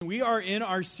we are in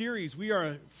our series. We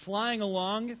are flying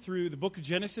along through the book of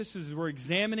Genesis as we're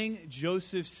examining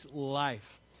Joseph's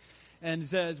life. And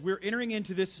as we're entering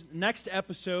into this next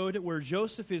episode where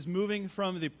Joseph is moving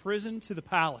from the prison to the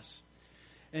palace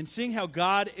and seeing how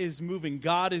God is moving,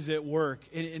 God is at work.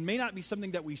 It may not be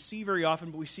something that we see very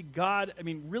often, but we see God,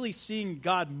 really seeing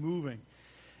God moving.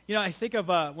 You know, I think of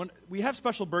when we have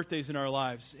special birthdays in our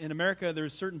lives. In America,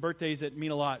 there's certain birthdays that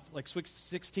mean a lot, like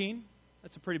 16.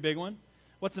 That's a pretty big one.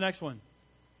 What's the next one?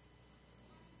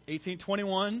 18,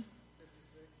 21.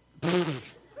 I'm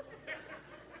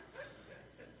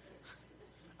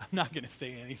not going to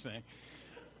say anything.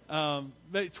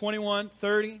 But 21,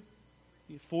 30,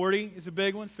 40 is a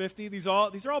big one, 50. These are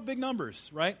all big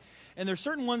numbers, right? And there's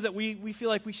certain ones that we feel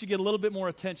like we should get a little bit more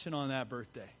attention on that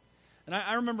birthday. And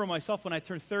I remember myself when I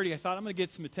turned 30, I thought I'm going to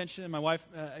get some attention. And my wife,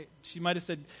 she might have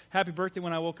said happy birthday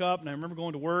when I woke up. And I remember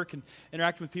going to work and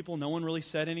interacting with people. No one really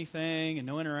said anything and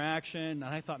no interaction. And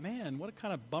I thought, man, what a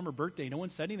kind of bummer birthday. No one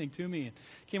said anything to me. And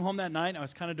came home that night and I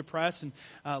was kind of depressed. And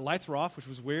lights were off, which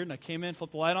was weird. And I came in,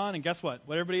 flipped the light on. And guess what?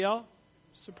 What everybody else?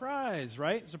 Surprise,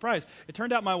 right? Surprise. It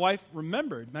turned out my wife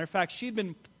remembered. Matter of fact, she'd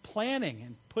been planning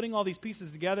and putting all these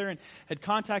pieces together and had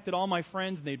contacted all my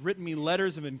friends, and they'd written me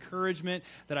letters of encouragement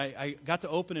that I got to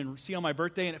open and see on my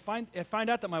birthday. And I find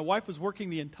out that my wife was working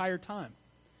the entire time,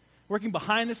 working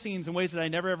behind the scenes in ways that I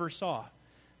never ever saw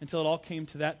until it all came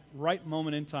to that right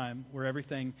moment in time where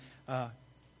everything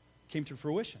came to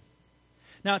fruition.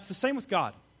 Now, it's the same with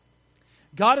God.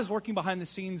 God is working behind the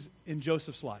scenes in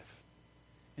Joseph's life.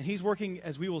 And he's working,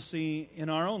 as we will see, in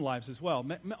our own lives as well.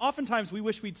 Oftentimes, we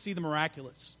wish we'd see the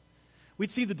miraculous. We'd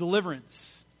see the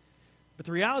deliverance. But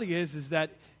the reality is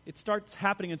that it starts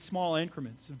happening in small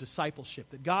increments of discipleship,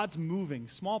 that God's moving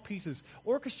small pieces,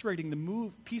 orchestrating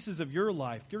the pieces of your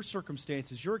life, your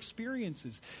circumstances, your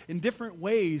experiences in different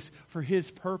ways for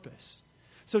his purpose.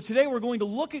 So today we're going to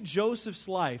look at Joseph's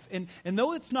life, and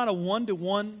though it's not a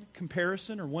one-to-one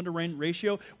comparison or one-to-one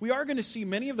ratio, we are going to see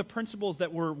many of the principles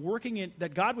that we're working in,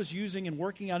 that God was using and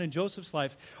working out in Joseph's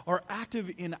life, are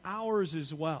active in ours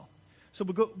as well. So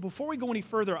before we go any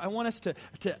further, I want us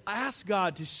to ask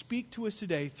God to speak to us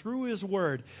today through his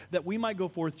word, that we might go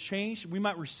forth changed, we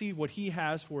might receive what he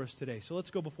has for us today. So let's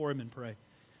go before him and pray.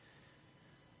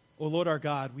 Oh Lord our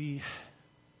God, we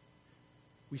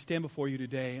stand before you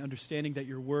today, understanding that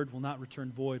your word will not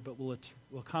return void, but will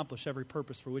accomplish every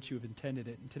purpose for which you have intended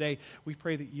it. And today, we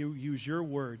pray that you use your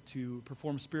word to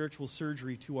perform spiritual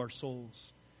surgery to our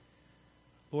souls.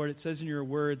 Lord, it says in your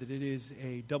word that it is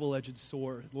a double-edged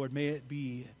sword. Lord, may it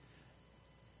be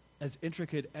as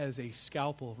intricate as a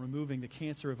scalpel, removing the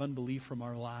cancer of unbelief from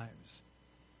our lives.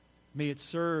 May it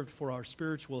serve for our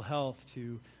spiritual health,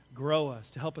 to grow us,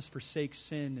 to help us forsake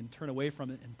sin and turn away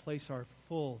from it and place our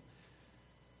full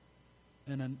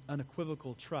and an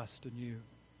unequivocal trust in you.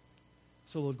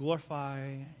 So Lord,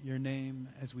 glorify your name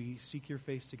as we seek your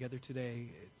face together today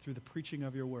through the preaching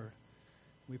of your word.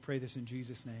 We pray this in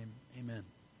Jesus' name. Amen.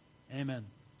 Amen.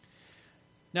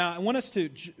 Now, I want us to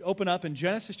open up in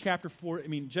Genesis chapter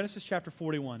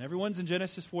 41. Everyone's in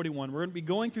Genesis 41. We're going to be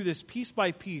going through this piece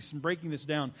by piece and breaking this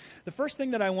down. The first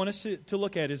thing that I want us to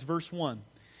look at is verse 1.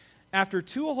 After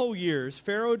 2 whole years,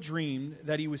 Pharaoh dreamed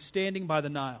that he was standing by the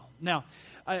Nile. Now,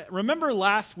 I remember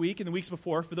last week and the weeks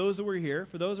before, for those that were here,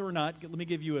 for those that were not, let me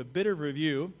give you a bit of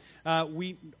review.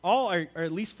 We all are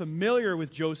at least familiar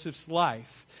with Joseph's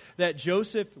life, that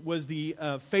Joseph was the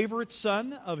favorite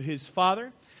son of his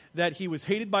father, that he was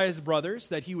hated by his brothers,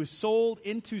 that he was sold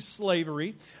into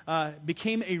slavery,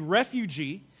 became a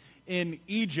refugee in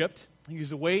Egypt. He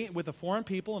was away with a foreign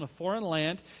people in a foreign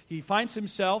land. He finds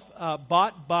himself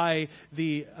bought by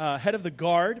the head of the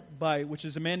guard, which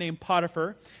is a man named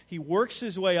Potiphar. He works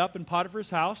his way up in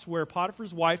Potiphar's house, where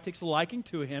Potiphar's wife takes a liking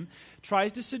to him,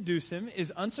 tries to seduce him,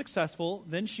 is unsuccessful.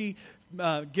 Then she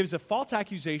gives a false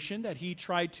accusation that he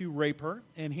tried to rape her,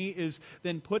 and he is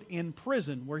then put in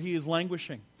prison where he is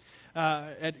languishing.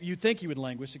 You'd think he would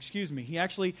languish, He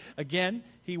actually, again,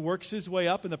 he works his way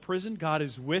up in the prison. God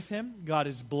is with him. God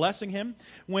is blessing him.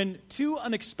 When 2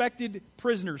 unexpected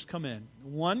prisoners come in,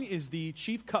 one is the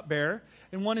chief cupbearer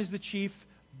and one is the chief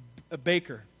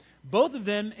baker. Both of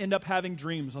them end up having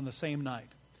dreams on the same night.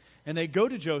 And they go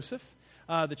to Joseph.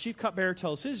 The chief cupbearer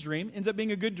tells his dream, ends up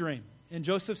being a good dream. And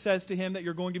Joseph says to him that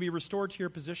you're going to be restored to your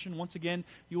position. Once again,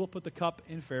 you will put the cup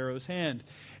in Pharaoh's hand.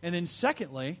 And then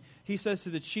secondly, he says to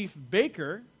the chief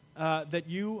baker that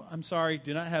you,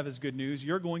 do not have as good news.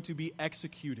 You're going to be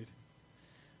executed.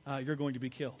 You're going to be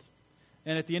killed.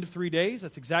 And at the end of 3 days,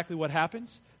 that's exactly what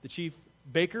happens. The chief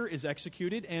baker is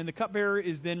executed, and the cupbearer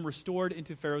is then restored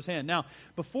into Pharaoh's hand. Now,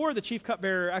 before the chief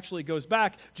cupbearer actually goes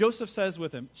back, Joseph says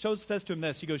to him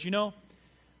this. He goes,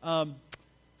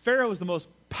 Pharaoh is the most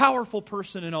powerful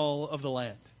person in all of the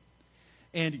land.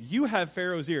 And you have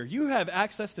Pharaoh's ear. You have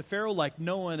access to Pharaoh like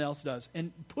no one else does.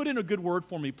 And put in a good word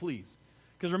for me, please.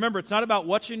 Because remember, it's not about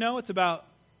what you know, it's about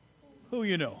who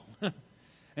you know.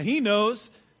 And he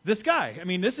knows this guy. I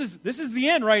mean, this is the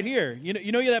end right here.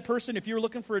 You know you're that person, if you're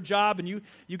looking for a job and you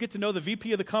get to know the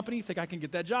VP of the company, you think, I can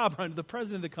get that job under the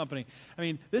president of the company. I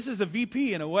mean, this is a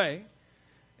VP in a way.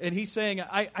 And he's saying,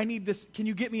 I need this. Can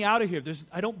you get me out of here?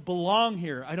 I don't belong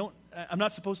here. I'm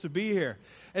not supposed to be here.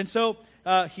 And so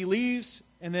he leaves,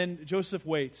 and then Joseph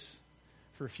waits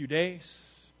for a few days.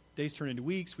 Days turn into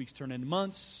weeks turn into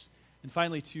months, and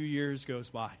finally 2 years goes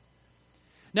by.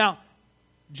 Now,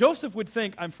 Joseph would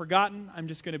think, I'm forgotten, I'm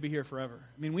just going to be here forever.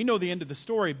 I mean, we know the end of the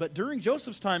story, but during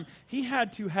Joseph's time, he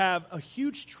had to have a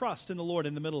huge trust in the Lord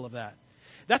in the middle of that.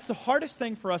 That's the hardest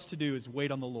thing for us to do, is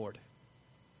wait on the Lord.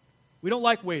 We don't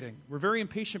like waiting. We're very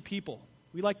impatient people.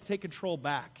 We like to take control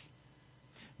back.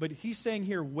 But he's saying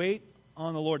here, wait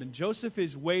on the Lord. And Joseph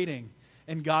is waiting,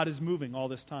 and God is moving all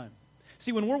this time.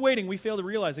 See, when we're waiting, we fail to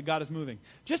realize that God is moving.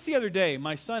 Just the other day,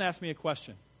 my son asked me a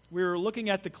question. We were looking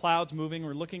at the clouds moving.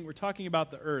 We're talking about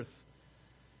the earth.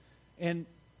 And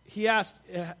he asked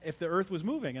if the earth was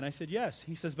moving. And I said, yes.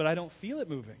 He says, but I don't feel it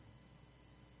moving.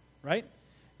 Right?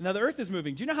 Now, the earth is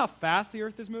moving. Do you know how fast the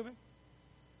earth is moving?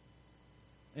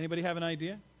 Anybody have an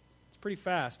idea? It's pretty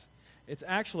fast. It's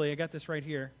actually, I got this right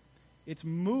here, it's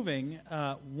moving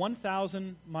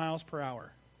 1,000 miles per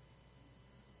hour.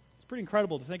 It's pretty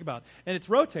incredible to think about. And it's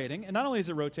rotating, and not only is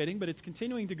it rotating, but it's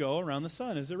continuing to go around the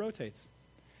sun as it rotates.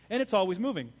 And it's always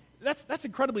moving. That's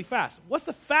incredibly fast. What's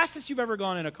the fastest you've ever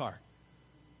gone in a car?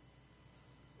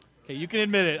 Okay, you can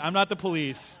admit it. I'm not the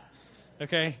police.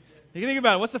 Okay? You can think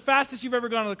about it. What's the fastest you've ever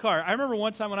gone in a car? I remember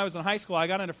one time when I was in high school, I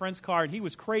got in a friend's car, and he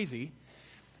was crazy.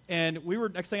 And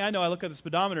next thing I know, I look at the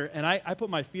speedometer, and I put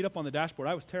my feet up on the dashboard.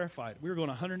 I was terrified. We were going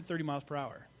 130 miles per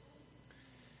hour.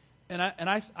 And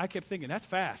I kept thinking, that's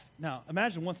fast. Now,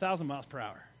 imagine 1,000 miles per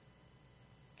hour.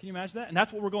 Can you imagine that? And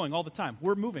that's what we're going all the time.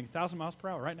 We're moving 1,000 miles per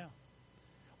hour right now.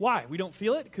 Why? We don't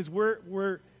feel it? Because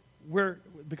we're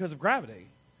because of gravity.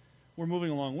 We're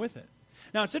moving along with it.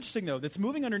 Now, it's interesting, though, that's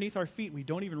moving underneath our feet. We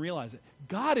don't even realize it.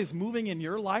 God is moving in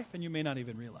your life, and you may not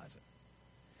even realize it.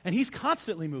 And he's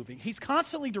constantly moving. He's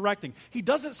constantly directing. He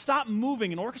doesn't stop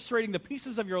moving and orchestrating the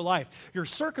pieces of your life, your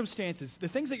circumstances, the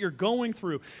things that you're going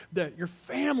through, your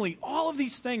family, all of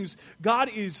these things.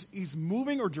 God is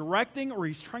moving or directing, or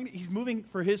he's moving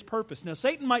for his purpose. Now,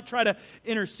 Satan might try to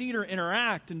intercede or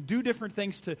interact and do different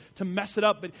things to mess it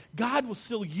up, but God will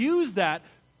still use that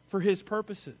for his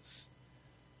purposes.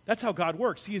 That's how God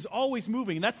works. He is always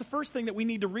moving. And that's the first thing that we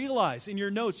need to realize. In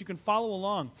your notes, you can follow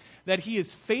along, that he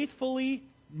is faithfully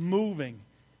moving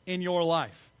in your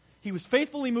life. He was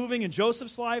faithfully moving in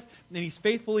Joseph's life, and he's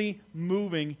faithfully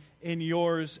moving in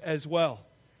yours as well.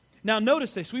 Now,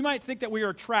 notice this. We might think that we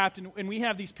are trapped, and we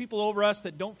have these people over us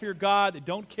that don't fear God, that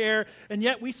don't care, and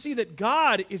yet we see that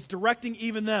God is directing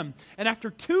even them. And after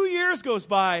 2 years goes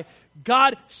by,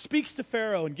 God speaks to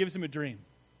Pharaoh and gives him a dream.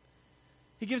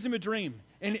 He gives him a dream.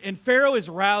 And Pharaoh is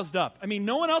roused up. I mean,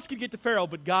 no one else could get to Pharaoh,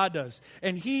 but God does.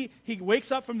 And he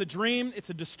wakes up from the dream.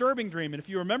 It's a disturbing dream. And if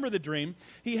you remember the dream,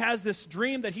 he has this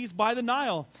dream that he's by the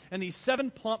Nile, and these 7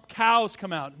 plump cows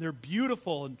come out. And they're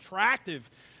beautiful and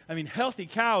attractive. I mean, healthy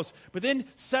cows. But then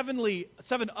 7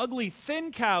 ugly,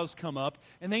 thin cows come up,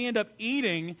 and they end up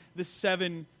eating the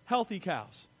 7 healthy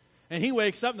cows. And he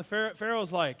wakes up, and the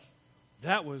Pharaoh's like,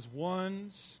 that was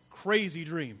one crazy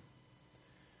dream.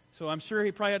 So I'm sure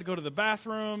he probably had to go to the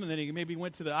bathroom, and then he maybe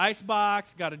went to the ice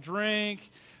box, got a drink,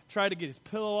 tried to get his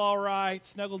pillow all right,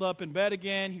 snuggled up in bed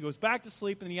again. He goes back to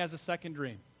sleep, and then he has a second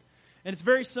dream. And it's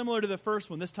very similar to the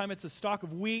first one. This time it's a stalk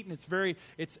of wheat, and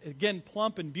it's again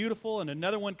plump and beautiful, and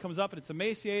another one comes up, and it's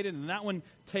emaciated, and that one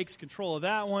takes control of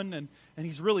that one, and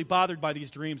he's really bothered by these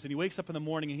dreams. And he wakes up in the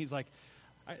morning, and he's like,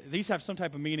 these have some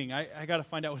type of meaning. I got to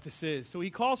find out what this is. So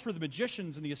he calls for the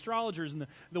magicians and the astrologers and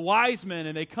the wise men,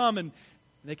 and they come, and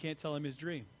they can't tell him his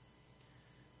dream.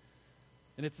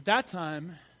 And it's at that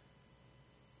time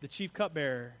the chief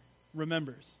cupbearer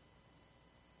remembers.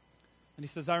 And he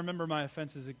says, I remember my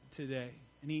offenses today.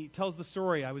 And he tells the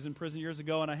story. I was in prison years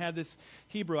ago, and I had this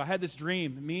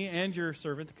dream. Me and your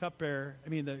servant, the cupbearer,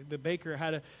 the baker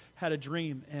had a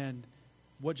dream. And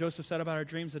what Joseph said about our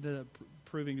dreams ended up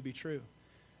proving to be true.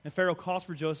 And Pharaoh calls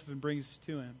for Joseph and brings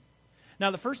to him. Now,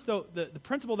 the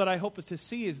principle that I hope is to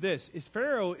see is this, is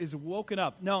Pharaoh is woken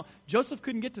up. No, Joseph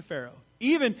couldn't get to Pharaoh.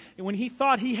 Even when he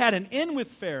thought he had an in with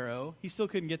Pharaoh, he still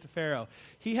couldn't get to Pharaoh.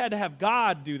 He had to have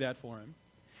God do that for him.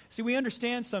 See, we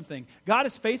understand something. God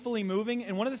is faithfully moving,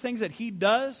 and one of the things that he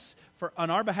does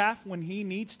on our behalf when he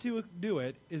needs to do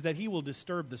it is that he will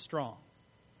disturb the strong.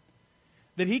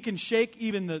 That he can shake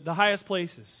even the highest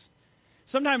places.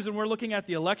 Sometimes when we're looking at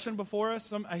the election before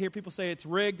us, I hear people say it's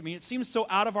rigged. I mean, it seems so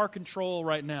out of our control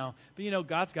right now. But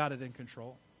God's got it in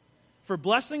control. For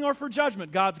blessing or for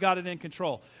judgment, God's got it in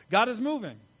control. God is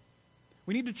moving.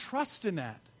 We need to trust in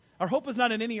that. Our hope is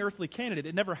not in any earthly candidate.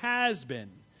 It never has been.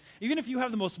 Even if you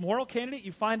have the most moral candidate,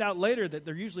 you find out later that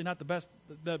they're usually not the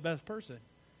best person.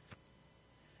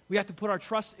 We have to put our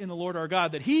trust in the Lord our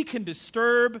God, that he can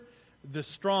disturb the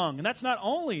strong. And that's not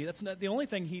the only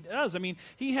thing he does. I mean,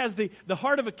 he has the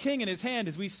heart of a king in his hand,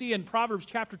 as we see in Proverbs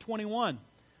chapter 21.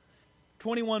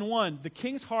 21:1, the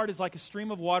king's heart is like a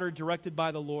stream of water directed by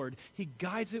the Lord. He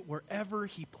guides it wherever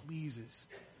he pleases.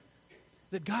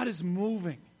 That God is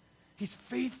moving. He's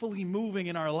faithfully moving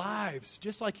in our lives,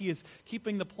 just like he is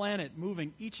keeping the planet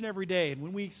moving each and every day. And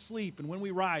when we sleep and when we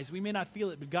rise, we may not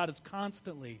feel it, but God is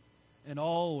constantly and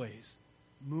always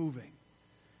moving.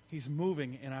 He's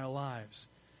moving in our lives.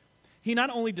 He not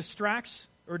only distracts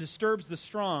or disturbs the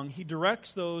strong, he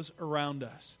directs those around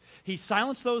us. He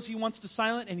silences those he wants to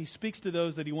silence, and he speaks to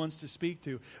those that he wants to speak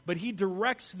to. But he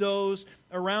directs those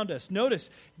around us. Notice,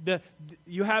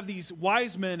 you have these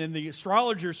wise men and the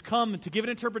astrologers come to give an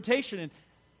interpretation, and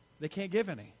they can't give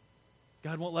any.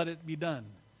 God won't let it be done.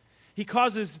 He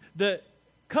causes the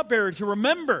cupbearer to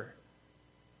remember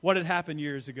what had happened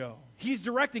years ago. He's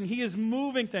directing. He is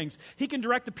moving things. He can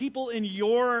direct the people in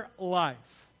your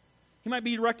life. He might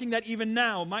be directing that even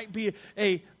now. It might be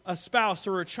a spouse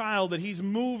or a child that he's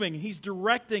moving. He's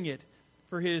directing it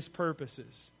for his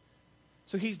purposes.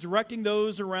 So he's directing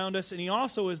those around us, and he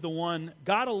also is the one,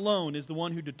 God alone is the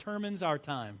one who determines our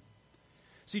time.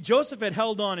 See, Joseph had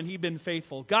held on and he'd been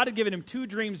faithful. God had given him 2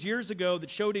 dreams years ago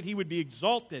that showed that he would be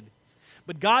exalted.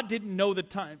 But God didn't know the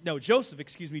time. No, Joseph,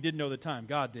 didn't know the time.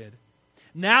 God did.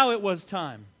 Now it was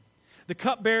time. The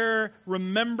cupbearer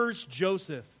remembers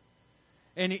Joseph.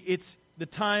 And it's the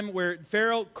time where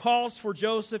Pharaoh calls for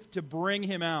Joseph to bring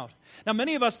him out. Now,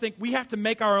 many of us think we have to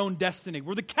make our own destiny.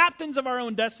 We're the captains of our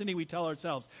own destiny, we tell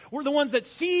ourselves. We're the ones that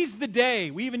seize the day.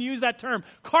 We even use that term,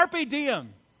 carpe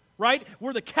diem, right?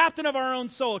 We're the captain of our own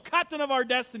soul, captain of our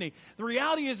destiny. The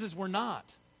reality is we're not.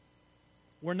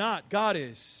 We're not. God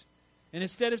is. And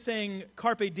instead of saying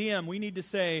carpe diem, we need to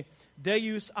say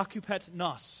Deus occupet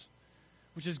nos,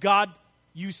 which is God,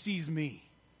 you seize me.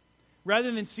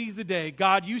 Rather than seize the day,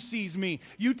 God, you seize me.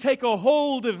 You take a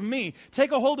hold of me.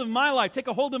 Take a hold of my life. Take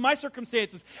a hold of my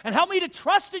circumstances. And help me to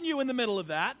trust in you in the middle of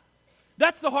that.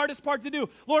 That's the hardest part to do.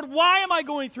 Lord, why am I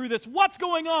going through this? What's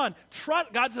going on?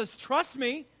 God says, trust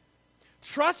me.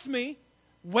 Trust me.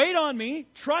 Wait on me.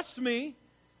 Trust me.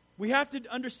 We have to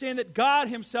understand that God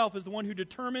himself is the one who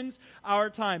determines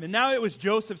our time. And now it was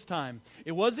Joseph's time.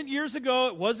 It wasn't years ago.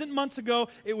 It wasn't months ago.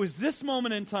 It was this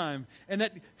moment in time. And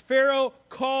that Pharaoh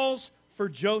calls for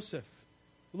Joseph.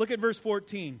 Look at verse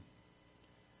 14.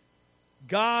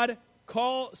 God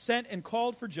sent and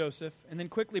called for Joseph and then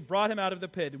quickly brought him out of the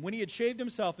pit. And when he had shaved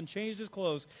himself and changed his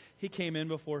clothes, he came in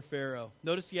before Pharaoh.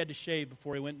 Notice he had to shave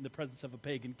before he went in the presence of a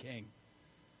pagan king.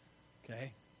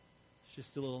 Okay? It's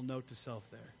just a little note to self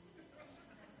there.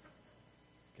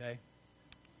 Okay?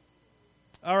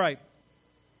 All right.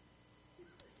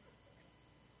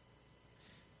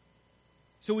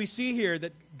 So we see here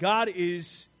that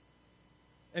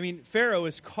Pharaoh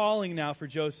is calling now for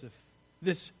Joseph,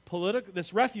 this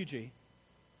refugee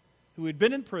who had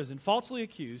been in prison, falsely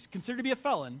accused, considered to be a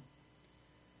felon,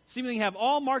 seemingly have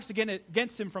all marks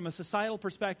against him from a societal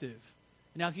perspective.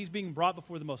 And now he's being brought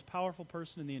before the most powerful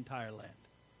person in the entire land.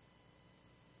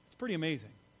 It's pretty amazing.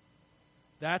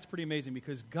 That's pretty amazing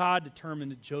because God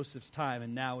determined Joseph's time,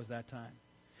 and now is that time.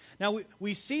 Now,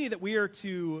 we see that we are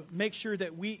to make sure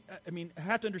that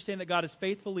have to understand that God is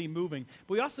faithfully moving,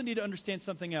 but we also need to understand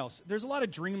something else. There's a lot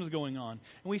of dreams going on,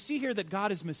 and we see here that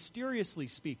God is mysteriously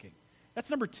speaking.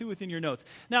 That's number 2 within your notes.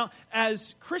 Now,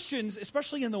 as Christians,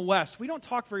 especially in the West, we don't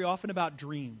talk very often about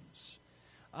dreams.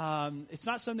 It's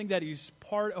not something that is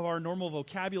part of our normal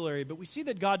vocabulary, but we see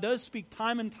that God does speak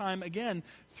time and time again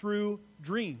through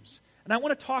dreams. And I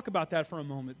want to talk about that for a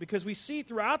moment because we see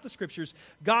throughout the scriptures,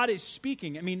 God is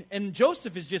speaking. And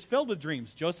Joseph is just filled with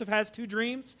dreams. Joseph has 2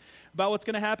 dreams about what's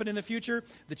going to happen in the future.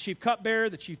 The chief cupbearer,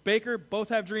 the chief baker, both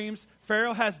have dreams.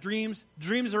 Pharaoh has dreams.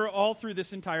 Dreams are all through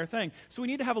this entire thing. So we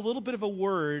need to have a little bit of a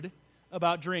word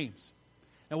about dreams.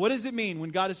 Now, what does it mean when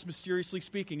God is mysteriously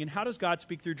speaking? And how does God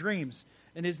speak through dreams?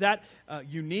 And is that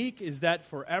unique? Is that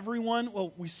for everyone?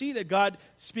 Well, we see that God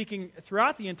speaking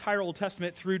throughout the entire Old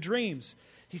Testament through dreams.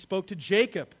 He spoke to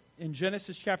Jacob in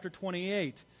Genesis chapter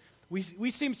 28.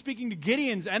 We see him speaking to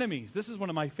Gideon's enemies. This is one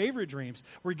of my favorite dreams,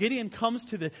 where Gideon comes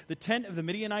to the tent of the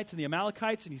Midianites and the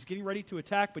Amalekites, and he's getting ready to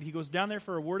attack, but he goes down there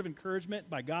for a word of encouragement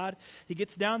by God. He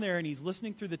gets down there, and he's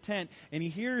listening through the tent, and he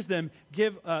hears them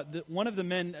give, one of the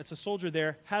men that's a soldier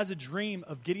there has a dream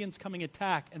of Gideon's coming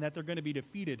attack and that they're going to be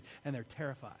defeated, and they're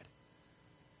terrified.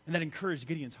 And that encouraged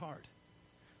Gideon's heart.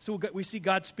 So we see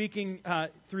God speaking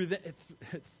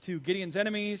to Gideon's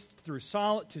enemies, to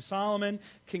Solomon,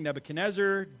 King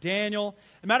Nebuchadnezzar, Daniel.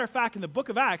 As a matter of fact, in the book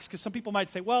of Acts, because some people might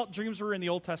say, well, dreams were in the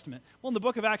Old Testament. Well, in the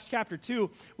book of Acts chapter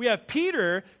 2, we have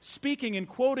Peter speaking and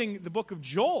quoting the book of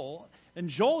Joel. And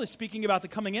Joel is speaking about the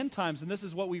coming end times. And this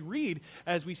is what we read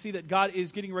as we see that God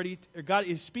is God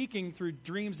is speaking through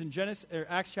dreams in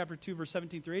Acts chapter 2, verse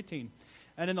 17 through 18.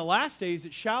 And in the last days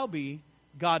it shall be,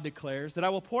 God declares, that I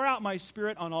will pour out my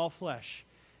Spirit on all flesh,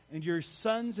 and your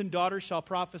sons and daughters shall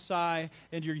prophesy,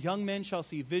 and your young men shall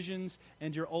see visions,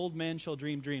 and your old men shall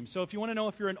dream dreams. So if you want to know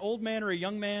if you're an old man or a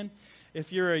young man,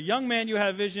 if you're a young man, you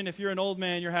have vision. If you're an old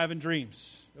man, you're having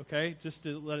dreams. Okay? Just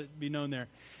to let it be known there.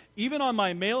 Even on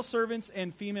my male servants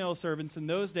and female servants in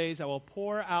those days I will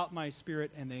pour out my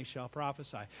Spirit, and they shall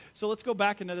prophesy. So let's go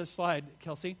back another slide,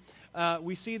 Kelsey.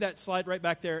 We see that slide right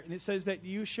back there, and it says that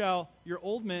your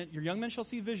young men shall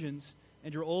see visions,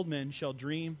 and your old men shall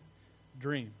dream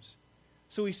dreams.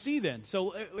 So we see then,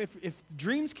 so if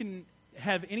dreams can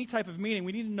have any type of meaning,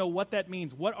 we need to know what that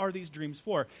means. What are these dreams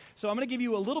for? So I'm going to give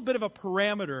you a little bit of a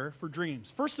parameter for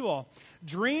dreams. First of all,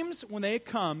 dreams, when they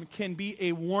come, can be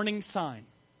a warning sign.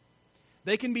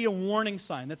 They can be a warning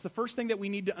sign. That's the first thing that we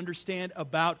need to understand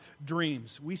about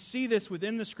dreams. We see this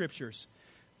within the Scriptures.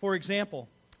 For example,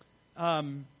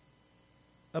 Abimelech,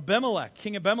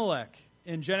 King Abimelech,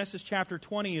 in Genesis chapter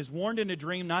 20, is warned in a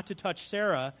dream not to touch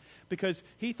Sarah because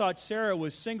he thought Sarah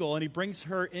was single, and he brings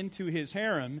her into his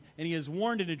harem, and he is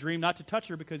warned in a dream not to touch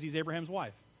her because he's Abraham's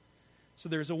wife. So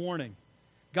there's a warning.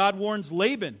 God warns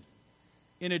Laban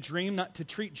in a dream not to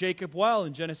treat Jacob well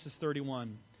in Genesis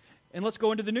 31. And let's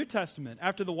go into the New Testament.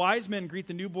 After the wise men greet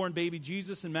the newborn baby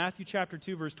Jesus in Matthew chapter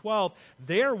 2, verse 12,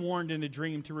 they're warned in a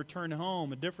dream to return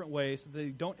home a different way so they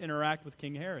don't interact with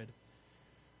King Herod.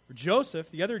 Joseph,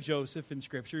 the other Joseph in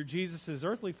Scripture, Jesus'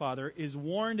 earthly father, is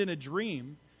warned in a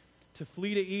dream to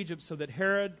flee to Egypt so that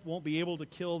Herod won't be able to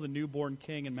kill the newborn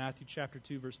king in Matthew chapter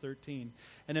 2, verse 13.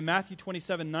 And in Matthew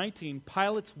 27:19,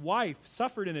 Pilate's wife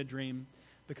suffered in a dream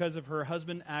because of her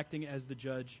husband acting as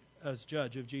judge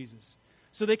of Jesus.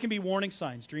 So they can be warning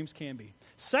signs. Dreams can be.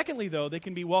 Secondly, though, they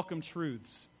can be welcome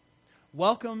truths.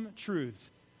 Welcome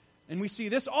truths. And we see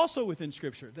this also within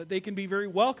Scripture, that they can be very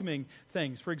welcoming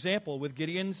things. For example, with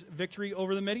Gideon's victory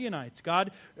over the Midianites,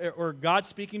 God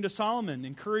speaking to Solomon,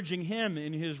 encouraging him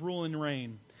in his rule and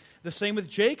reign. The same with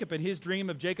Jacob and his dream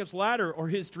of Jacob's ladder, or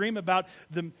his dream about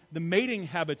the mating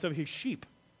habits of his sheep,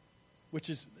 which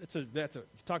is,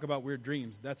 talk about weird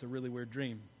dreams. That's a really weird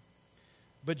dream.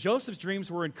 But Joseph's dreams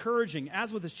were encouraging,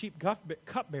 as with his chief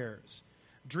cupbearers.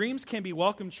 Dreams can be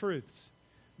welcome truths.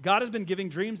 God has been giving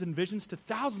dreams and visions to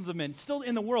thousands of men still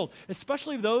in the world,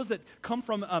 especially those that come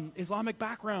from Islamic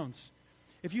backgrounds.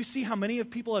 If you see how many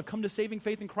of people have come to saving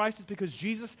faith in Christ, it's because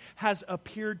Jesus has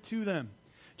appeared to them.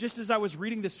 Just as I was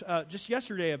reading this just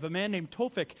yesterday of a man named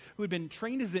Tofik who had been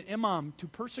trained as an imam to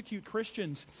persecute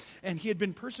Christians. And he had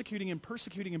been persecuting.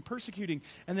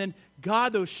 And then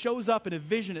God, though, shows up in a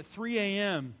vision at 3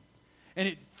 a.m. And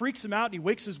it freaks him out. And he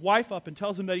wakes his wife up and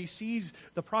tells him that he sees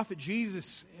the prophet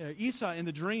Jesus, Isa, in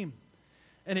the dream.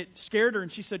 And it scared her,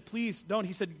 and she said, please don't.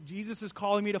 He said, Jesus is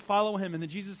calling me to follow him. And then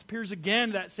Jesus appears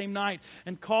again that same night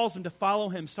and calls him to follow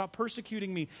him. Stop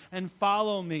persecuting me and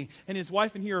follow me. And his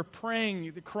wife and he are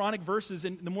praying the Quranic verses.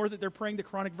 And the more that they're praying the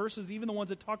Quranic verses, even the ones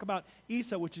that talk about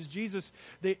Isa, which is Jesus,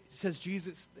 the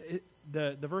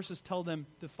verses tell them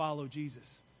to follow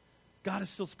Jesus. God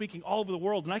is still speaking all over the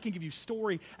world, and I can give you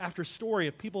story after story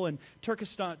of people in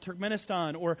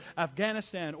Turkmenistan or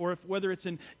Afghanistan, or whether it's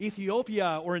in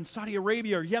Ethiopia or in Saudi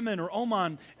Arabia or Yemen or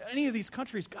Oman, any of these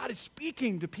countries. God is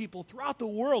speaking to people throughout the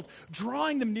world,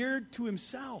 drawing them near to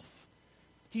himself.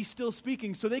 He's still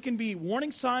speaking, so they can be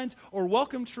warning signs or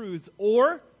welcome truths,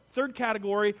 or, third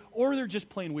category, or they're just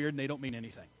plain weird and they don't mean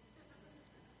anything.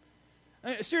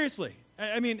 Seriously.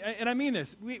 I mean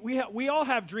this. We all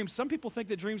have dreams. Some people think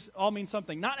that dreams all mean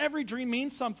something. Not every dream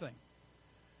means something.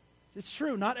 It's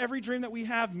true. Not every dream that we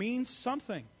have means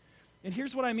something. And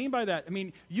here's what I mean by that. I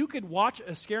mean, you could watch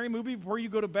a scary movie before you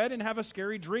go to bed and have a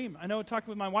scary dream. I know talking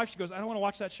with my wife, she goes, I don't want to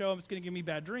watch that show. It's going to give me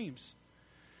bad dreams.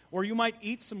 Or you might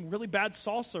eat some really bad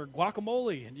salsa or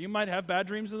guacamole, and you might have bad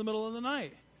dreams in the middle of the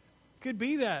night. It could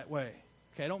be that way.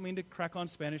 Okay, I don't mean to crack on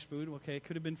Spanish food. Okay, it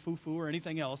could have been fufu or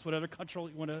anything else, whatever culture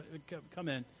you want to come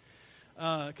in.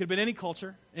 It could have been any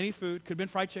culture, any food. Could have been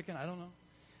fried chicken. I don't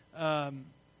know.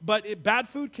 But bad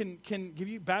food can give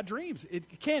you bad dreams.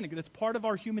 It can. It's part of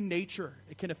our human nature.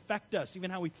 It can affect us, even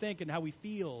how we think and how we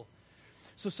feel.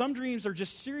 So some dreams are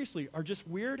just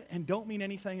weird and don't mean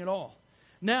anything at all.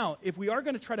 Now, if we are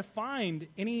going to try to find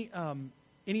any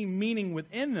meaning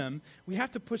within them, we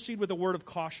have to proceed with a word of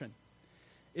caution.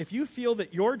 If you feel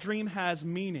that your dream has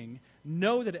meaning,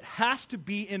 know that it has to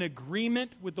be in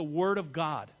agreement with the Word of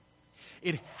God.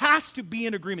 It has to be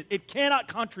in agreement. It cannot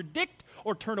contradict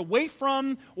or turn away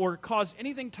from or cause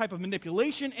anything type of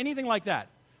manipulation, anything like that.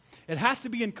 It has to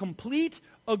be in complete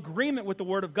agreement with the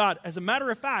Word of God. As a matter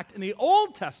of fact, in the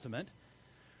Old Testament,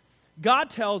 God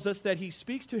tells us that He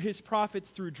speaks to His prophets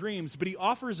through dreams, but He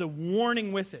offers a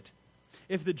warning with it.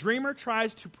 If the dreamer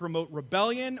tries to promote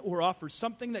rebellion or offers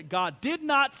something that God did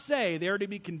not say, they are to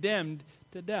be condemned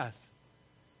to death.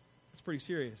 That's pretty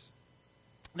serious.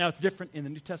 Now, it's different in the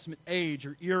New Testament age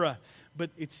or era, but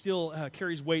it still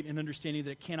carries weight in understanding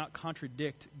that it cannot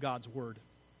contradict God's word.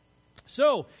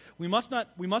 So, we must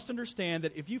understand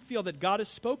that if you feel that God has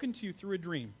spoken to you through a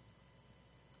dream,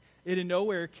 it in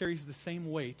nowhere carries the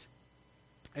same weight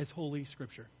as Holy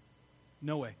Scripture.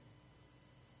 No way.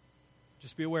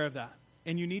 Just be aware of that.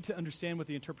 And you need to understand what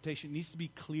the interpretation needs to be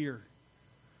clear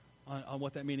on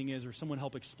what that meaning is, or someone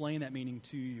help explain that meaning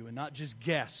to you, and not just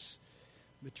guess,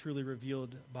 but truly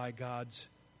revealed by God's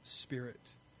Spirit.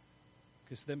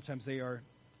 Because sometimes they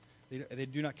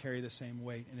do not carry the same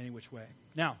weight in any which way.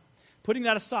 Now, putting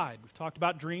that aside, we've talked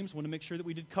about dreams. I want to make sure that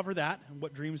we did cover that and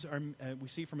what dreams are we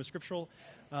see from a scriptural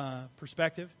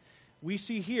perspective. We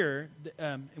see here,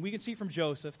 and we can see from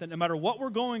Joseph, that no matter what we're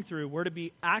going through, we're to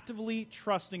be actively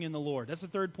trusting in the Lord. That's the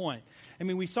third point. I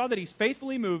mean, we saw that He's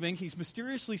faithfully moving, He's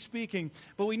mysteriously speaking,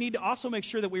 but we need to also make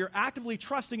sure that we are actively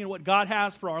trusting in what God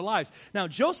has for our lives. Now,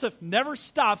 Joseph never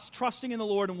stops trusting in the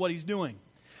Lord and what He's doing.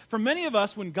 For many of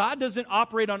us, when God doesn't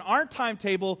operate on our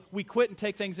timetable, we quit and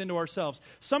take things into ourselves.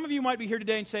 Some of you might be here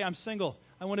today and say, I'm single,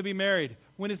 I want to be married.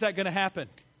 When is that going to happen?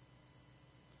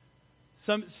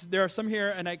 There are some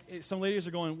here, and some ladies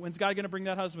are going, when's God going to bring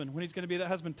that husband? When He's going to be that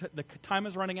husband? The time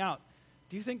is running out.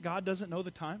 Do you think God doesn't know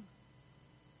the time?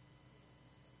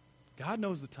 God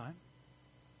knows the time.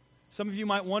 Some of you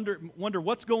might wonder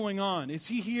what's going on. Is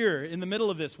He here in the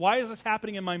middle of this? Why is this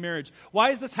happening in my marriage?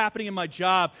 Why is this happening in my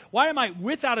job? Why am I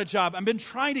without a job? I've been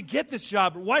trying to get this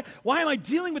job. Why am I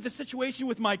dealing with this situation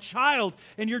with my child?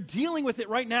 And you're dealing with it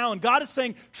right now, and God is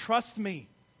saying, trust me.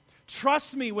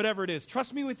 Trust me, whatever it is.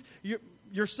 Trust me with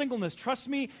your singleness. Trust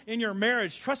me in your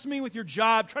marriage. Trust me with your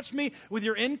job. Trust me with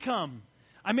your income.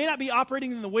 I may not be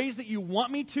operating in the ways that you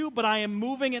want me to, but I am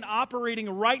moving and operating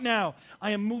right now.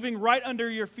 I am moving right under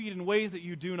your feet in ways that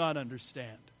you do not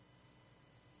understand.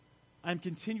 I'm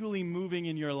continually moving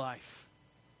in your life.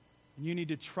 And you need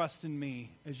to trust in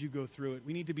me as you go through it.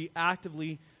 We need to be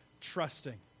actively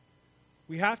trusting.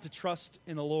 We have to trust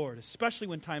in the Lord, especially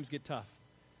when times get tough.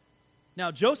 Now,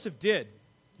 Joseph did,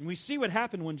 and we see what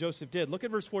happened when Joseph did. Look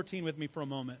at verse 14 with me for a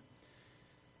moment.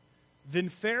 Then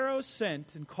Pharaoh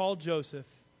sent and called Joseph,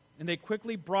 and they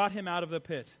quickly brought him out of the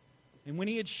pit. And when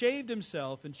he had shaved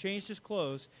himself and changed his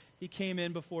clothes, he came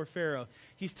in before Pharaoh.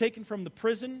 He's taken from the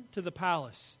prison to the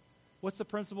palace. What's the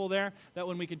principle there? That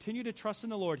when we continue to trust in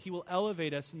the Lord, He will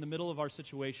elevate us in the middle of our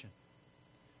situation.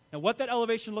 Now, what that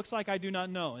elevation looks like, I do not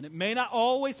know. And it may not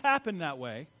always happen that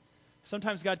way.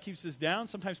 Sometimes God keeps us down.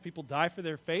 Sometimes people die for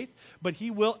their faith. But He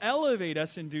will elevate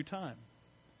us in due time.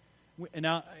 And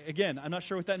now, again, I'm not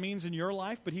sure what that means in your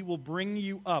life, but He will bring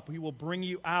you up. He will bring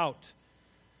you out.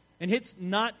 And it's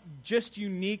not just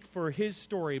unique for his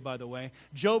story, by the way.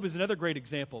 Job is another great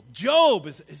example. Job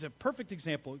is a perfect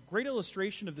example, great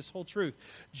illustration of this whole truth.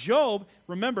 Job,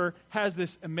 remember, has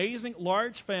this amazing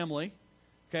large family.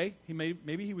 Okay,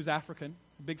 maybe he was African,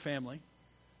 a big family,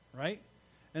 right?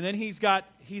 And then he's got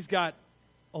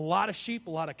a lot of sheep,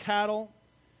 a lot of cattle,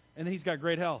 and then he's got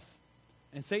great health.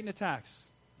 And Satan attacks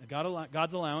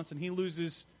God's allowance, and he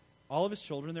loses all of his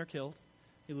children. They're killed.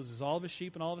 He loses all of his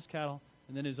sheep and all of his cattle,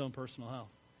 and then his own personal health.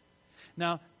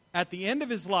 Now, at the end of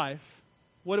his life,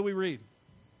 what do we read?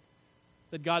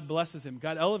 That God blesses him.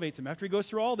 God elevates him. After he goes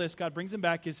through all this, God brings him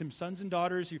back, gives him sons and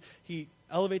daughters. He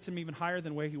elevates him even higher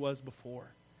than where he was before.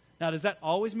 Now, does that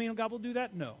always mean God will do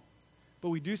that? No. but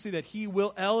we do see that he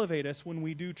will elevate us when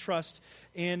we do trust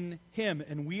in him.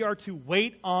 And we are to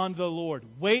wait on the Lord.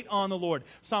 Wait on the Lord.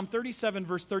 Psalm 37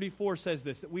 verse 34 says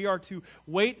this, that we are to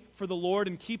wait for the Lord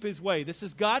and keep his way. This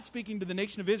is God speaking to the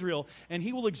nation of Israel, and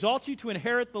he will exalt you to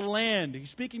inherit the land. He's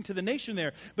speaking to the nation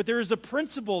there. But there is a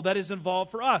principle that is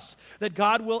involved for us, that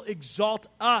God will exalt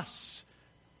us.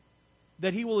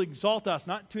 That he will exalt us,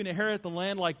 not to inherit the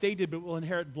land like they did, but will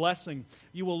inherit blessing.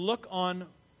 You will look on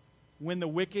when the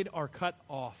wicked are cut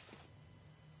off,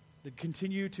 that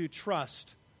continue to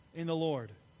trust in the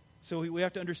Lord. So we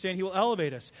have to understand he will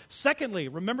elevate us. Secondly,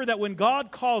 remember that when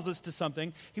God calls us to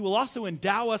something, he will also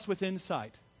endow us with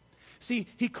insight. See,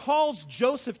 he calls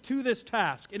Joseph to this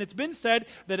task, and it's been said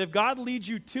that if God leads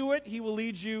you to it, he will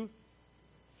lead you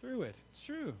through it. It's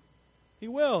true. He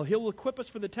will. He'll equip us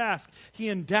for the task. He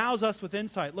endows us with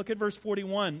insight. Look at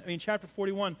chapter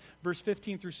 41, verse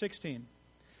 15 through 16.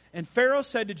 And Pharaoh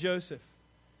said to Joseph,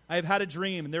 I have had a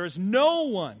dream, and there is no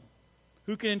one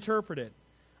who can interpret it.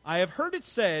 I have heard it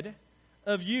said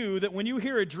of you that when you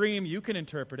hear a dream, you can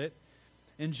interpret it.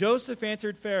 And Joseph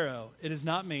answered Pharaoh, it is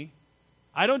not me.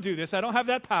 I don't do this. I don't have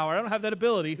that power. I don't have that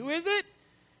ability. Who is it?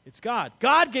 It's God.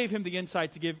 God gave him the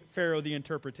insight to give Pharaoh the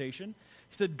interpretation.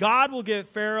 He said, God will give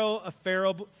Pharaoh a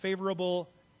favorable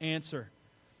answer.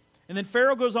 And then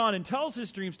Pharaoh goes on and tells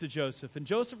his dreams to Joseph. And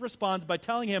Joseph responds by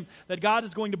telling him that God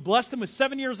is going to bless them with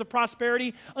 7 years of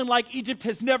prosperity, unlike Egypt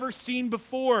has never seen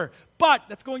before. But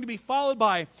that's going to be followed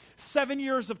by 7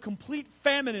 years of complete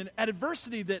famine and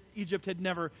adversity that Egypt had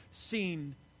never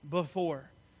seen before.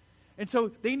 And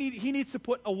so he needs to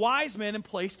put a wise man in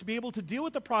place to be able to deal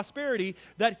with the prosperity,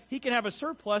 that he can have a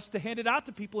surplus to hand it out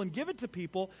to people and give it to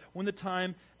people when the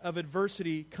time of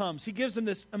adversity comes. He gives them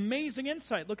this amazing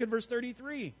insight. Look at verse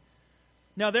 33.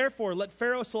 Now therefore, let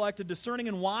Pharaoh select a discerning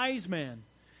and wise man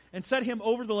and set him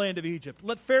over the land of Egypt.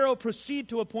 Let Pharaoh proceed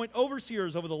to appoint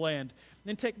overseers over the land,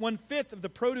 and take 1/5 of the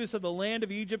produce of the land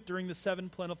of Egypt during the 7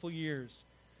 plentiful years.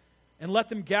 And let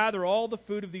them gather all the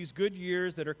food of these good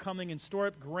years that are coming, and store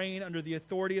up grain under the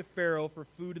authority of Pharaoh for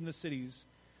food in the cities,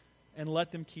 and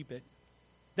let them keep it.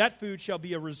 That food shall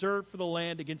be a reserve for the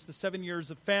land against the 7 years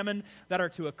of famine that are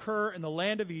to occur in the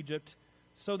land of Egypt,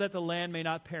 so that the land may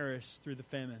not perish through the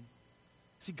famine.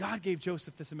 See, God gave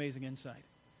Joseph this amazing insight,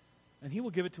 and he will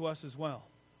give it to us as well.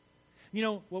 You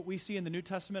know what we see in the New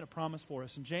Testament, a promise for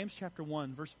us. In James chapter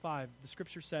 1, verse 5, the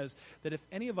scripture says that if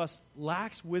any of us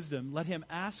lacks wisdom, let him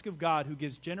ask of God, who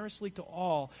gives generously to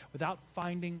all without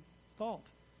finding fault.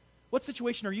 What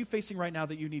situation are you facing right now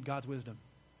that you need God's wisdom?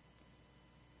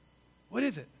 What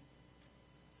is it?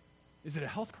 Is it a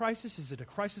health crisis? Is it a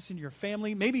crisis in your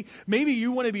family? Maybe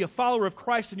you want to be a follower of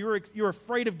Christ, and you're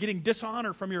afraid of getting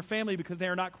dishonor from your family because they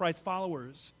are not Christ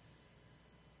followers.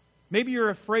 Maybe you're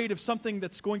afraid of something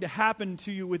that's going to happen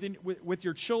to you with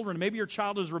your children. Maybe your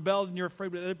child has rebelled and you're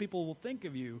afraid what other people will think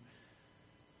of you.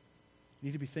 You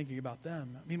need to be thinking about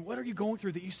them. I mean, what are you going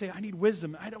through that you say, I need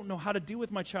wisdom. I don't know how to deal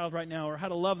with my child right now, or how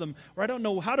to love them, or I don't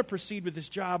know how to proceed with this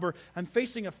job, or I'm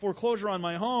facing a foreclosure on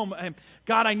my home.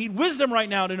 God, I need wisdom right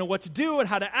now to know what to do and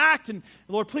how to act. And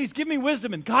Lord, please give me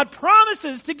wisdom. And God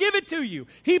promises to give it to you.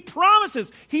 He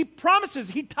promises. He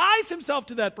ties himself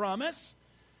to that promise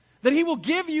that he will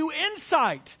give you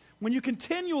insight when you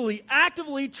continually,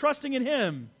 actively trusting in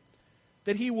him,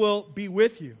 that he will be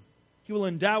with you. He will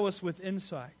endow us with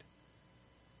insight.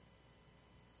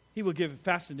 He will give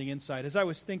fascinating insight. As I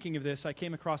was thinking of this, I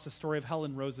came across the story of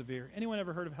Helen Roseveare. Anyone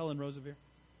ever heard of Helen Roseveare?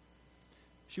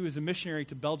 She was a missionary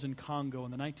to Belgian Congo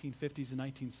in the 1950s and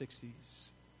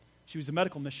 1960s. She was a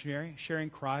medical missionary, sharing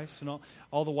Christ, and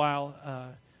all the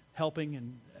while helping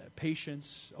and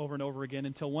patients over and over again,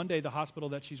 until one day the hospital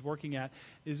that she's working at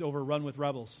is overrun with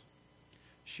rebels.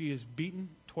 She is beaten,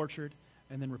 tortured,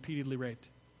 and then repeatedly raped.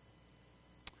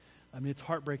 I mean, it's a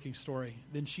heartbreaking story.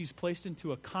 Then she's placed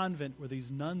into a convent where these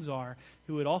nuns are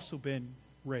who had also been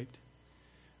raped.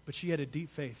 But she had a deep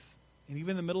faith. And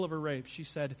even in the middle of her rape, she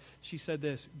said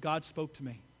this, God spoke to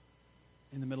me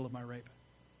in the middle of my rape.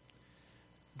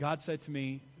 God said to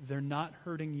me, they're not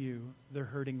hurting you, they're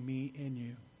hurting me in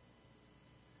you.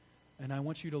 And I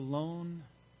want you to loan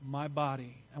my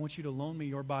body. I want you to loan me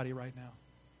your body right now.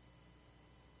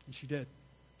 And she did.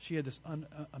 She had this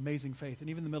amazing faith. And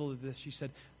even in the middle of this, she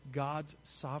said, God's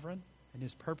sovereign and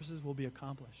his purposes will be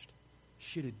accomplished.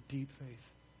 She had a deep faith.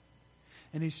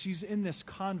 And as she's in this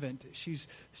convent, she's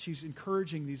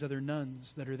encouraging these other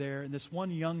nuns that are there. And this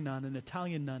one young nun, an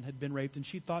Italian nun, had been raped, and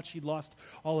she thought she'd lost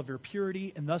all of her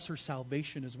purity and thus her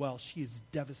salvation as well. She is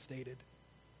devastated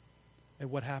at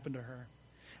what happened to her.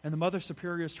 And the Mother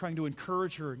Superior is trying to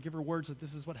encourage her and give her words that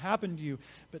this is what happened to you,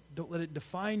 but don't let it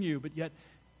define you. But yet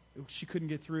she couldn't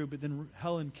get through, but then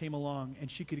Helen came along and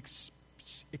she could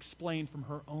explain from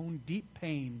her own deep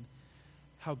pain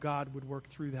how God would work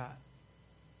through that.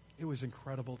 It was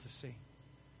incredible to see.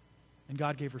 And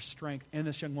God gave her strength and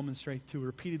this young woman strength to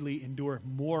repeatedly endure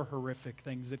more horrific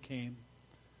things that came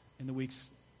in the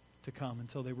weeks to come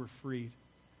until they were freed.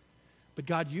 But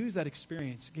God used that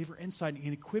experience, gave her insight,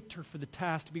 and equipped her for the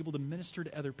task to be able to minister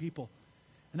to other people.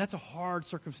 And that's a hard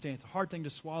circumstance, a hard thing to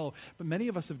swallow. But many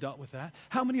of us have dealt with that.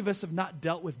 How many of us have not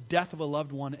dealt with death of a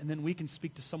loved one, and then we can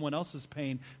speak to someone else's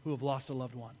pain who have lost a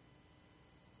loved one?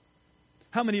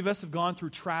 How many of us have gone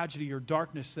through tragedy or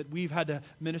darkness that we've had to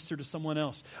minister to someone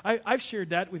else? I've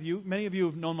shared that with you. Many of you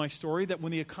have known my story, that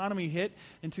when the economy hit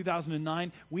in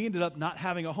 2009, we ended up not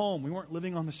having a home. We weren't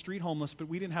living on the street homeless, but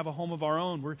we didn't have a home of our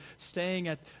own. We're staying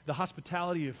at the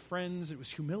hospitality of friends. It was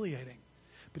humiliating.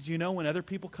 But you know, when other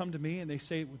people come to me and they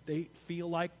say what they feel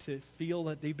like, to feel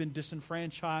that they've been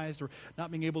disenfranchised or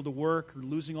not being able to work or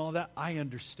losing all of that, I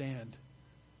understand.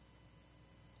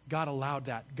 God allowed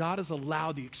that. God has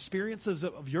allowed the experiences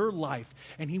of your life,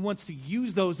 and He wants to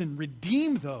use those and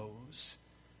redeem those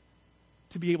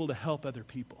to be able to help other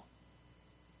people,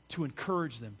 to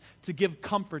encourage them, to give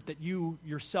comfort that you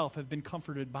yourself have been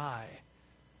comforted by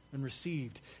and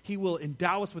received. He will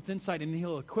endow us with insight, and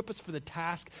He'll equip us for the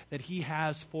task that He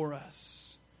has for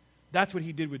us. That's what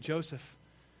He did with Joseph.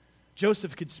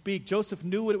 Joseph could speak. Joseph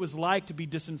knew what it was like to be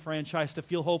disenfranchised, to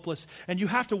feel hopeless. And you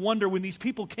have to wonder, when these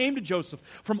people came to Joseph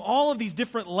from all of these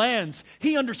different lands,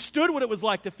 he understood what it was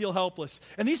like to feel helpless.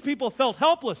 And these people felt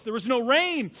helpless. There was no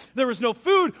rain. There was no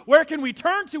food. Where can we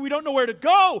turn to? We don't know where to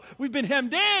go. We've been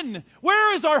hemmed in.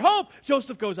 Where is our hope?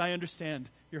 Joseph goes, I understand.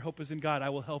 Your hope is in God. I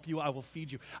will help you. I will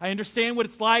feed you. I understand what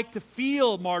it's like to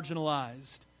feel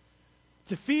marginalized,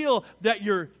 to feel that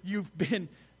your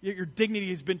dignity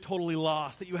has been totally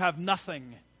lost, that you have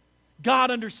nothing.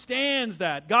 God understands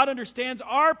that. God understands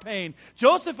our pain.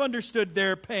 Joseph understood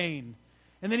their pain.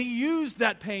 And then he used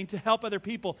that pain to help other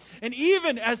people. And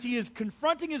even as he is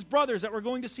confronting his brothers that we're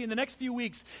going to see in the next few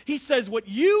weeks, he says, what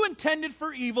you intended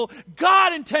for evil,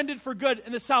 God intended for good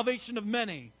in the salvation of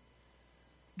many.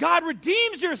 God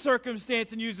redeems your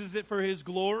circumstance and uses it for His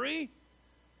glory.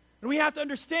 And we have to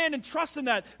understand and trust in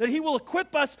that He will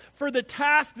equip us for the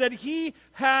task that He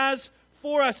has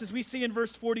for us, as we see in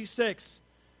verse 46.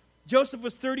 Joseph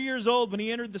was 30 years old when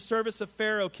he entered the service of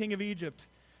Pharaoh, king of Egypt.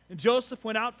 And Joseph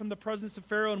went out from the presence of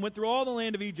Pharaoh and went through all the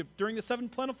land of Egypt. During the 7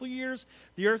 plentiful years,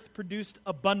 the earth produced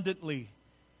abundantly.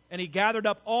 And he gathered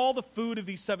up all the food of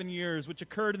these 7 years, which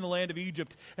occurred in the land of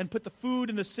Egypt, and put the food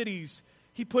in the cities.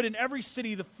 He put in every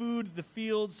city the food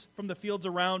from the fields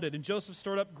around it. And Joseph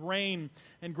stored up grain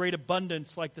in great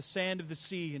abundance, like the sand of the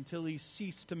sea, until he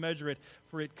ceased to measure it,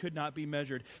 for it could not be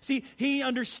measured. See, he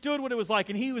understood what it was like,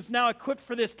 and he was now equipped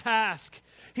for this task.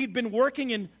 He'd been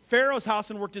working in Pharaoh's house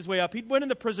and worked his way up. He went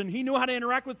into prison. He knew how to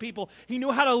interact with people. He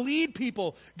knew how to lead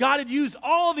people. God had used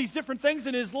all of these different things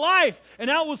in his life, and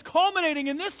now it was culminating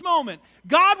in this moment.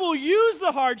 God will use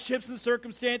the hardships and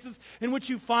circumstances in which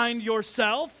you find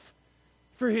yourself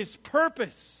for His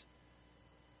purpose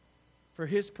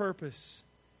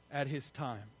at His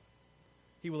time.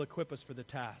 He will equip us for the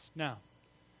task. Now,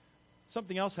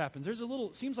 something else happens.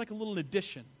 Seems like a little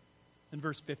addition in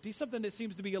verse 50, something that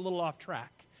seems to be a little off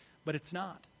track, but it's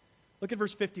not. Look at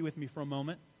verse 50 with me for a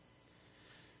moment.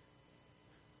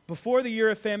 Before the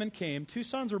year of famine came, 2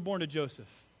 sons were born to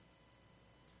Joseph.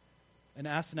 And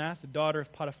Asenath, the daughter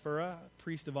of Potipharah,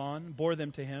 priest of On, bore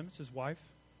them to him, it's his wife.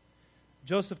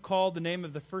 Joseph called the name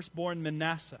of the firstborn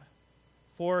Manasseh,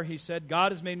 for he said,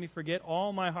 God has made me forget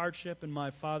all my hardship in my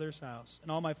father's house,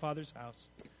 and all my father's house.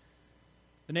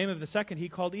 The name of the second he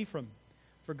called Ephraim,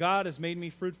 for God has made me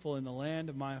fruitful in the land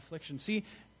of my affliction. See,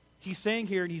 he's saying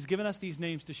here, and he's given us these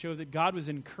names to show that God was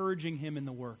encouraging him in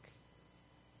the work.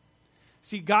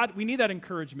 See, God, we need that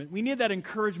encouragement. We need that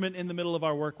encouragement in the middle of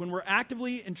our work. When we're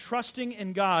actively and trusting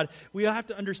in God, we have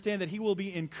to understand that He will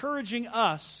be encouraging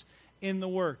us in the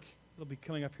work. It'll be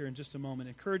coming up here in just a moment,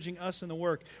 encouraging us in the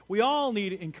work. We all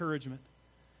need encouragement.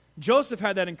 Joseph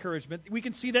had that encouragement. We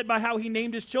can see that by how he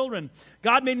named his children.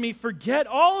 God made me forget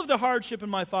all of the hardship in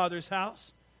my father's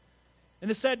house.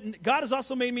 And it said, God has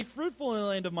also made me fruitful in the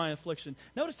land of my affliction.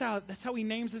 Notice how that's how he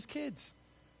names his kids,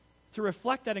 to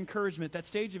reflect that encouragement, that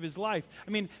stage of his life.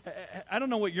 I mean, I don't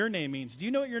know what your name means. Do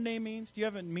you know what your name means? Do you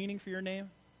have a meaning for your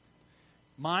name?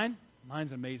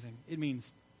 Mine's amazing. It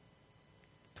means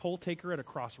toll taker at a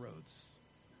crossroads.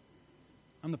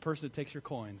 I'm the person that takes your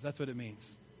coins. That's what it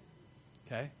means.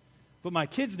 Okay? But my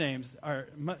kids' names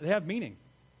they have meaning.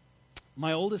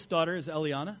 My oldest daughter is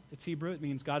Eliana. It's Hebrew. It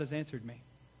means God has answered me.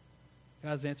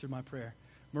 God has answered my prayer.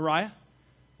 Mariah,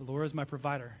 the Lord is my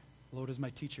provider. The Lord is my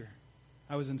teacher.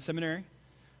 I was in seminary.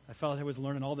 I felt I was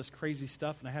learning all this crazy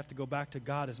stuff, and I have to go back to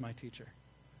God as my teacher.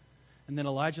 And then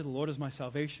Elijah, the Lord is my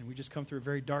salvation. We just come through a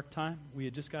very dark time. We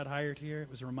had just got hired here. It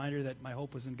was a reminder that my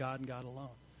hope was in God and God alone.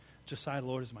 Josiah, the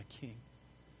Lord is my king.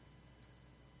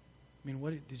 I mean,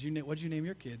 what did you name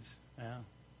your kids?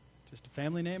 Just a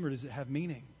family name, or does it have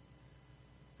meaning?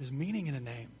 There's meaning in a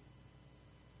name.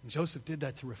 And Joseph did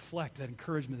that to reflect that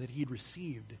encouragement that he'd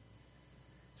received.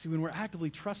 See, when we're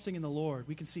actively trusting in the Lord,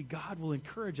 we can see God will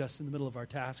encourage us in the middle of our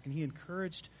task, and he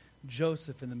encouraged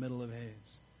Joseph in the middle of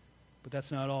his. But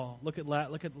that's not all. Look at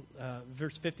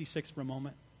verse 56 for a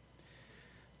moment.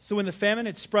 So when the famine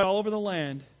had spread all over the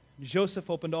land, Joseph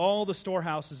opened all the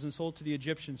storehouses and sold to the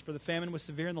Egyptians, for the famine was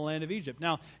severe in the land of Egypt.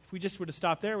 Now, if we just were to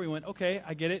stop there, we went, okay,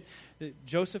 I get it.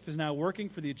 Joseph is now working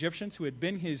for the Egyptians, who had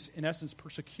been his, in essence,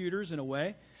 persecutors in a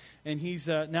way, and he's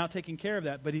now taking care of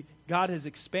that. But God has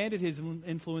expanded his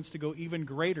influence to go even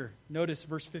greater. Notice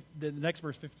the next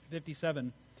verse,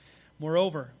 57.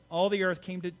 Moreover, all the earth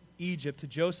came to Egypt, to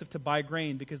Joseph, to buy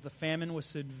grain, because the famine was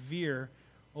severe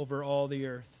over all the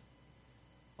earth.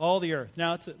 All the earth.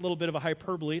 Now, it's a little bit of a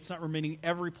hyperbole. It's not meaning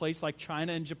every place like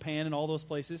China and Japan and all those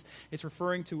places. It's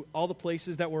referring to all the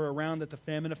places that were around that the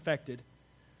famine affected,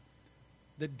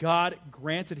 that God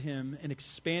granted him and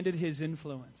expanded his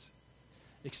influence.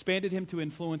 Expanded him to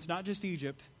influence not just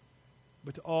Egypt,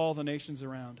 but to all the nations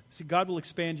around. See, God will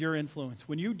expand your influence.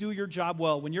 When you do your job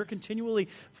well, when you're continually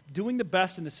doing the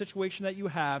best in the situation that you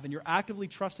have, and you're actively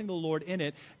trusting the Lord in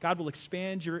it, God will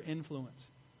expand your influence.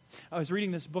 I was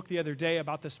reading this book the other day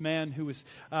about this man who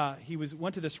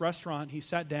went to this restaurant. He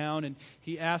sat down and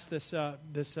he asked this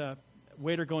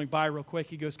waiter going by real quick.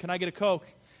 He goes, "Can I get a Coke?"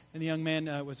 And the young man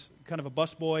was kind of a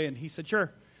busboy, and he said,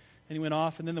 "Sure." And he went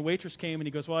off, and then the waitress came, and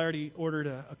he goes, "Well, I already ordered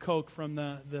a Coke from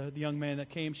the young man that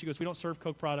came." She goes, "We don't serve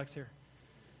Coke products here."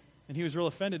 And he was real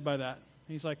offended by that. And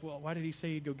he's like, "Well, why did he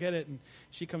say he'd go get it?" And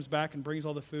she comes back and brings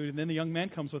all the food, and then the young man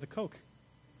comes with a Coke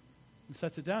and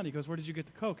sets it down. He goes, "Where did you get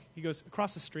the Coke?" He goes,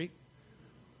 "Across the street."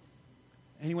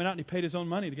 And he went out and he paid his own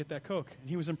money to get that Coke. And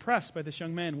he was impressed by this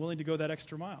young man willing to go that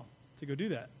extra mile to go do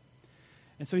that.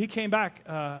 And so he came back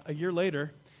a year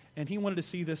later, and he wanted to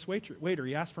see this waiter.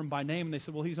 He asked for him by name, and they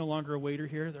said, "Well, he's no longer a waiter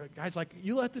here." The guy's like,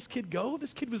 "You let this kid go?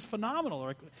 This kid was phenomenal."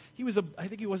 Like, I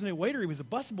think he wasn't a waiter, he was a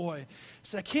busboy. He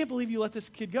said, "I can't believe you let this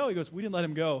kid go." He goes, "We didn't let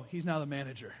him go. He's now the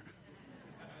manager."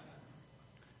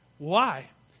 Why?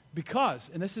 Because,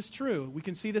 and this is true, we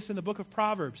can see this in the book of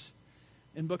Proverbs.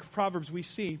 In the book of Proverbs, we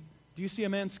see, do you see a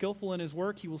man skillful in his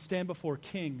work? He will stand before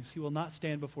kings. He will not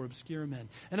stand before obscure men.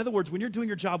 In other words, when you're doing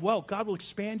your job well, God will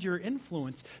expand your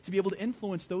influence to be able to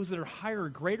influence those that are higher or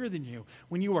greater than you.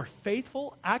 When you are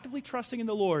faithful, actively trusting in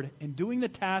the Lord, and doing the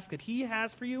task that he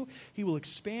has for you, he will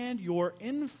expand your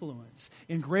influence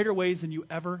in greater ways than you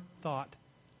ever thought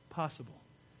possible.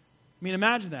 I mean,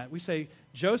 imagine that. We say,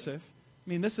 Joseph,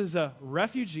 this is a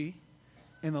refugee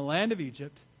in the land of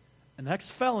Egypt, an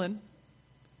ex-felon,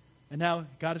 and now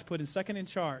God has put him second in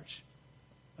charge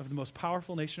of the most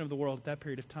powerful nation of the world at that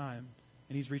period of time,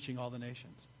 and he's reaching all the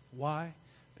nations. Why?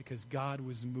 Because God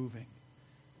was moving.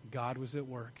 God was at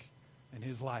work in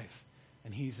his life,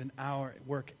 and he's in our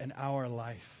work in our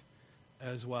life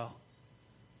as well.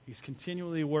 He's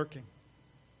continually working,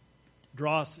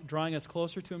 drawing us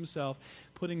closer to himself,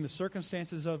 putting the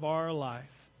circumstances of our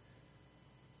life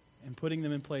and putting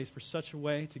them in place for such a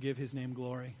way to give his name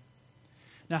glory.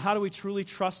 Now, how do we truly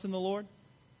trust in the Lord?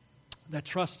 That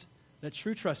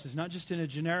true trust is not just in a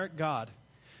generic God,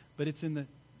 but it's in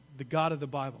the God of the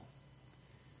Bible.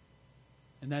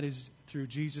 And that is through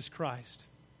Jesus Christ.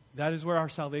 That is where our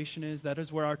salvation is. That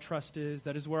is where our trust is.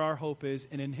 That is where our hope is,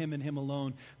 and in him and him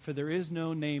alone. For there is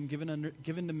no name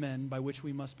given to men by which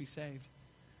we must be saved.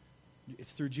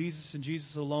 It's through Jesus and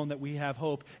Jesus alone that we have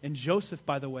hope. And Joseph,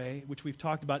 by the way, which we've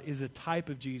talked about, is a type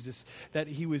of Jesus, that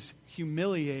he was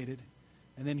humiliated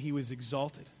and then he was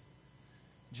exalted.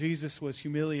 Jesus was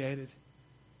humiliated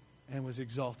and was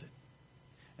exalted.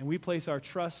 And we place our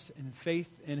trust and faith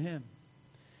in him.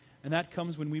 And that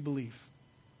comes when we believe.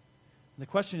 And the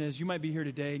question is, you might be here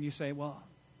today and you say, "Well,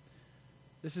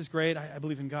 this is great. I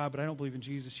believe in God, but I don't believe in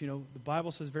Jesus." The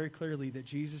Bible says very clearly that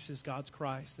Jesus is God's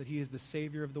Christ, that he is the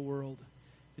Savior of the world,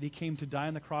 that he came to die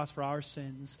on the cross for our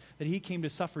sins, that he came to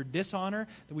suffer dishonor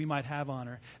that we might have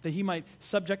honor, that he might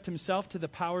subject himself to the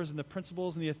powers and the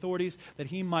principles and the authorities, that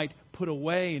he might put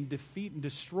away and defeat and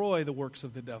destroy the works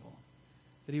of the devil,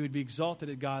 that he would be exalted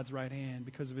at God's right hand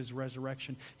because of his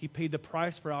resurrection. He paid the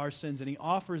price for our sins, and he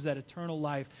offers that eternal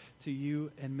life to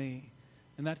you and me.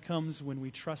 And that comes when we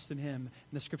trust in him.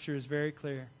 And the scripture is very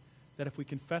clear that if we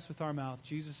confess with our mouth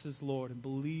Jesus is Lord and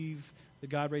believe that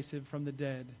God raised him from the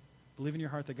dead, Believe in your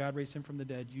heart that God raised him from the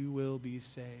dead, you will be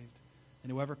saved.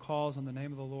 And whoever calls on the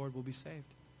name of the Lord will be saved.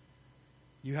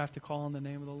 You have to call on the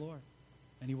name of the Lord,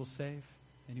 and he will save,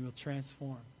 and he will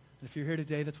transform. And if you're here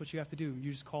today, that's what you have to do.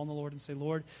 You just call on the Lord and say,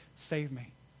 Lord, save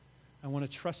me. I want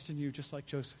to trust in you just like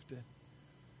Joseph did.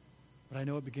 But I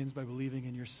know it begins by believing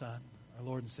in your Son, our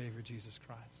Lord and Savior, Jesus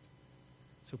Christ.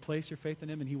 So place your faith in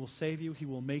him, and he will save you. He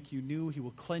will make you new. He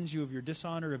will cleanse you of your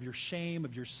dishonor, of your shame,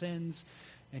 of your sins,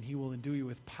 and he will endue you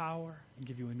with power and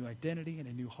give you a new identity and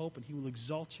a new hope, and he will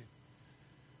exalt you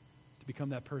to become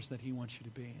that person that he wants you to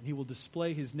be. And he will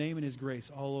display his name and his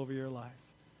grace all over your life.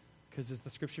 Because as the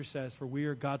scripture says, for we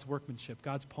are God's workmanship,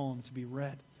 God's poem to be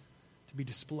read, to be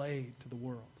displayed to the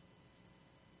world.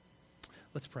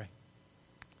 Let's pray.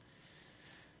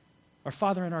 Our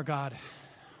Father and our God,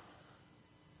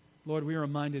 Lord, we are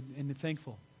reminded and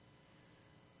thankful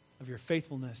of your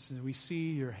faithfulness, and we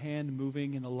see your hand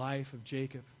moving in the life of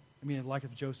the life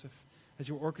of Joseph. As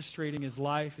you were orchestrating his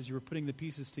life, as you were putting the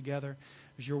pieces together,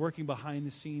 as you're working behind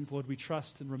the scenes, Lord, we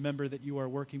trust and remember that you are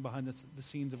working behind the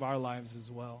scenes of our lives as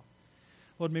well.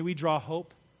 Lord, may we draw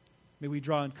hope, may we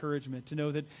draw encouragement to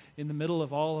know that in the middle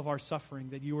of all of our suffering,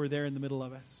 that you are there in the middle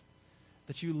of us,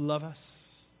 that you love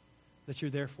us, that you're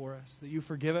there for us, that you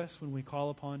forgive us when we call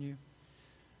upon you,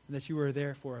 and that you are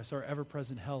there for us, our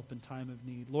ever-present help in time of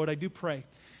need. Lord, I do pray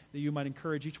that you might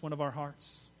encourage each one of our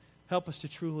hearts. Help us to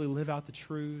truly live out the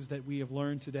truths that we have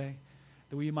learned today,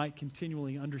 that we might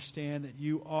continually understand that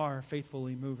you are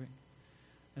faithfully moving.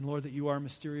 And Lord, that you are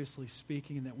mysteriously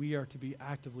speaking, and that we are to be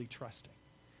actively trusting.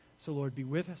 So Lord, be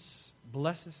with us,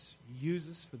 bless us, use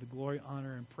us for the glory,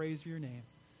 honor, and praise of your name.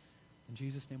 In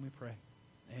Jesus' name we pray.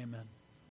 Amen.